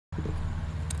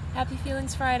Happy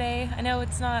Feelings Friday. I know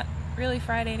it's not really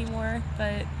Friday anymore,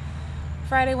 but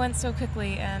Friday went so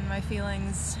quickly and my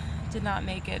feelings did not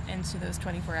make it into those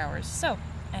 24 hours. So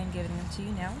I'm giving them to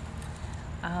you now.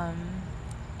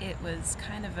 It was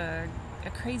kind of a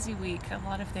crazy week, a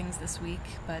lot of things this week,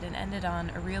 but it ended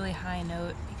on a really high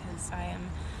note because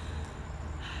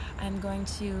I'm going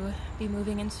to be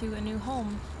moving into a new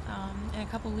home in a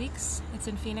couple weeks. It's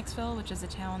in Phoenixville, which is a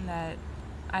town that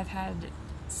I've had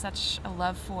such a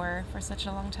love for such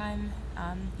a long time,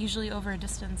 usually over a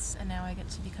distance, and now I get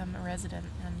to become a resident,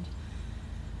 and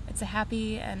it's a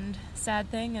happy and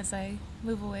sad thing as I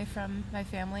move away from my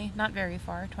family. Not very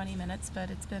far, 20 minutes, but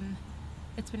it's been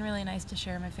really nice to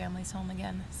share my family's home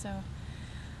again. So,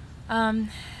 and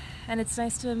it's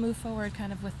nice to move forward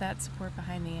kind of with that support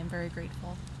behind me. I'm very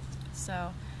grateful.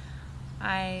 So,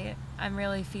 I'm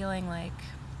really feeling like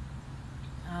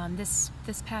this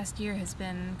past year has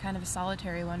been kind of a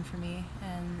solitary one for me,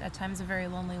 and at times a very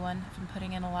lonely one. I've been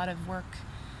putting in a lot of work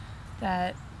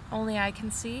that only I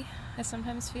can see, I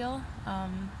sometimes feel,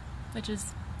 which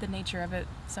is the nature of it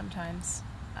sometimes.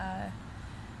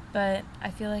 But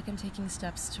I feel like I'm taking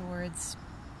steps towards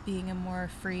being a more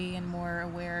free and more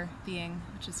aware being,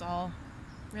 which is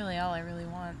really all I really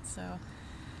want. So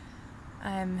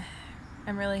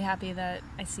I'm really happy that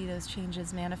I see those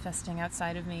changes manifesting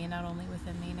outside of me, not only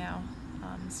within me now.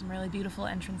 Some really beautiful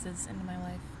entrances into my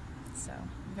life. So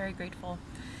I'm very grateful.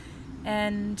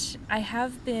 And I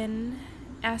have been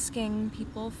asking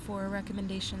people for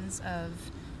recommendations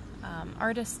of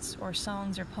artists or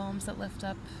songs or poems that lift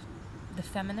up the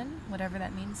feminine, whatever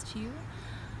that means to you.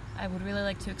 I would really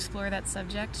like to explore that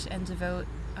subject and devote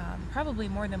probably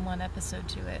more than one episode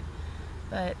to it.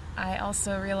 But I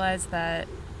also realize that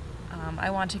I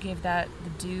want to give that the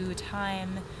due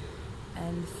time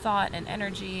and thought and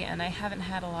energy, and I haven't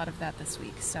had a lot of that this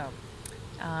week. So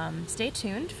stay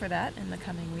tuned for that in the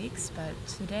coming weeks. But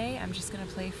today I'm just going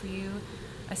to play for you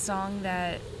a song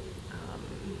that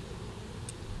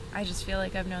I just feel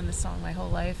like I've known this song my whole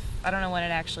life. I don't know when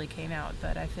it actually came out,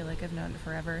 but I feel like I've known it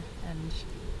forever, and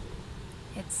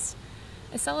it's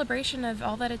a celebration of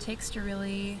all that it takes to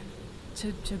really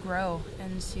to grow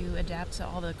and to adapt to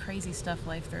all the crazy stuff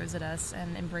life throws at us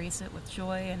and embrace it with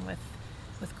joy and with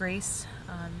grace.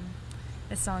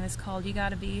 This song is called You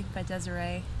Gotta Be by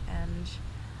Desiree, and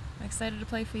I'm excited to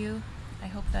play for you. I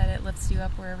hope that it lifts you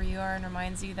up wherever you are and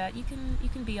reminds you that you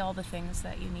can be all the things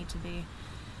that you need to be,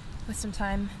 with some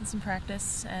time and some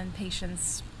practice and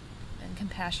patience and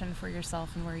compassion for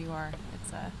yourself and where you are.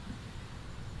 It's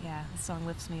this song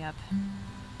lifts me up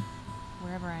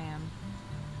wherever I am.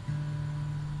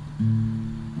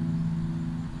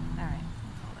 Alright,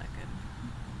 I'll call that good.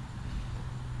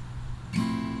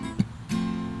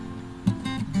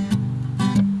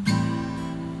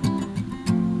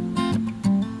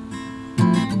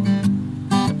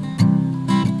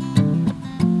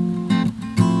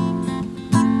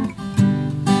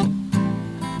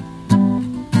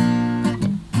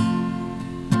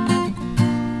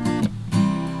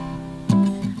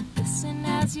 Listen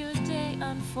as your day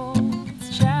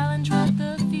unfolds, challenge what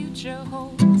the future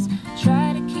holds,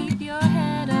 try to keep your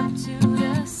head up to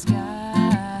the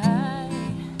sky.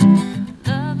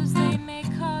 Lovers, they may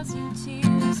cause you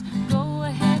tears, go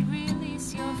ahead,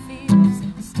 release your fears,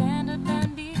 stand up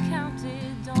and be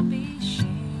counted, don't be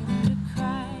ashamed to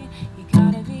cry. You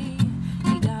gotta be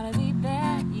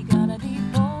bad, you gotta be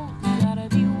bold, you gotta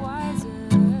be wiser,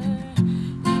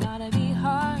 you gotta be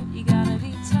hard, you gotta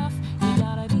be tough, you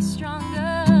gotta be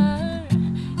stronger,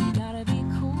 you gotta be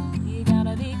cool, you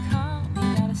gotta be calm, you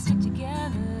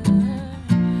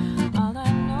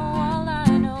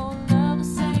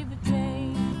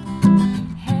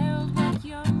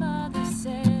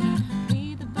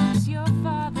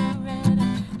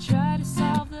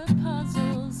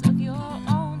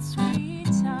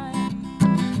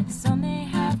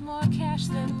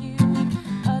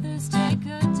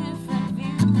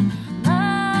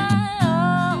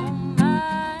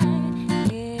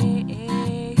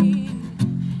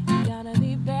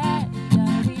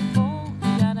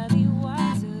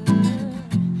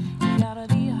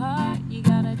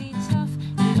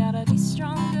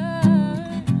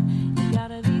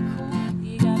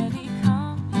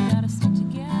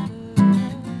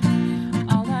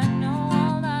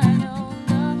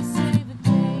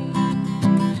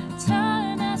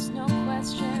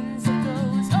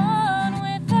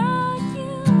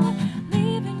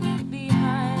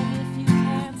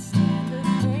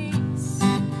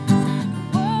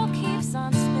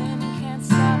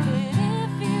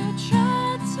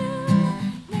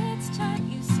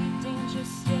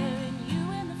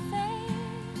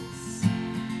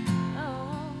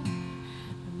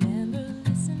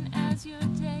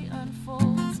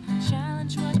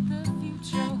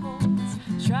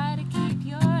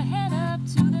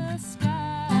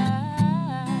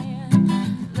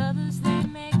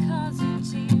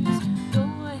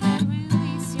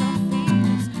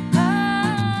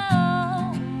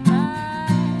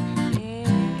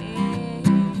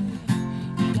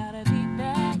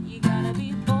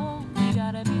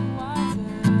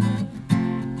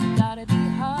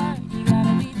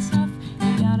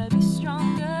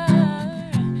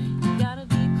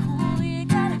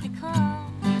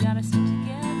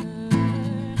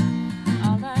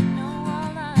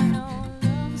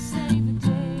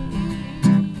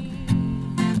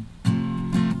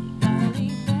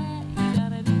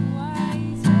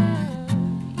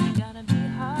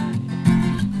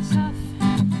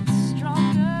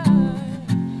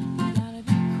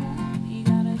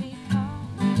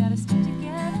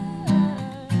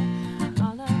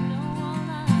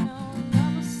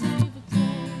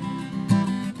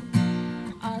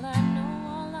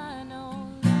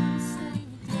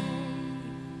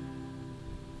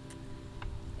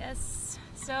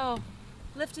So,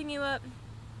 lifting you up,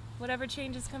 whatever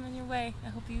changes come in your way, I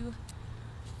hope you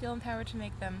feel empowered to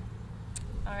make them.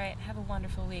 All right, have a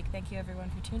wonderful week. Thank you everyone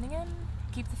for tuning in.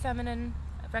 Keep the feminine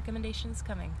recommendations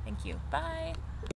coming. Thank you. Bye.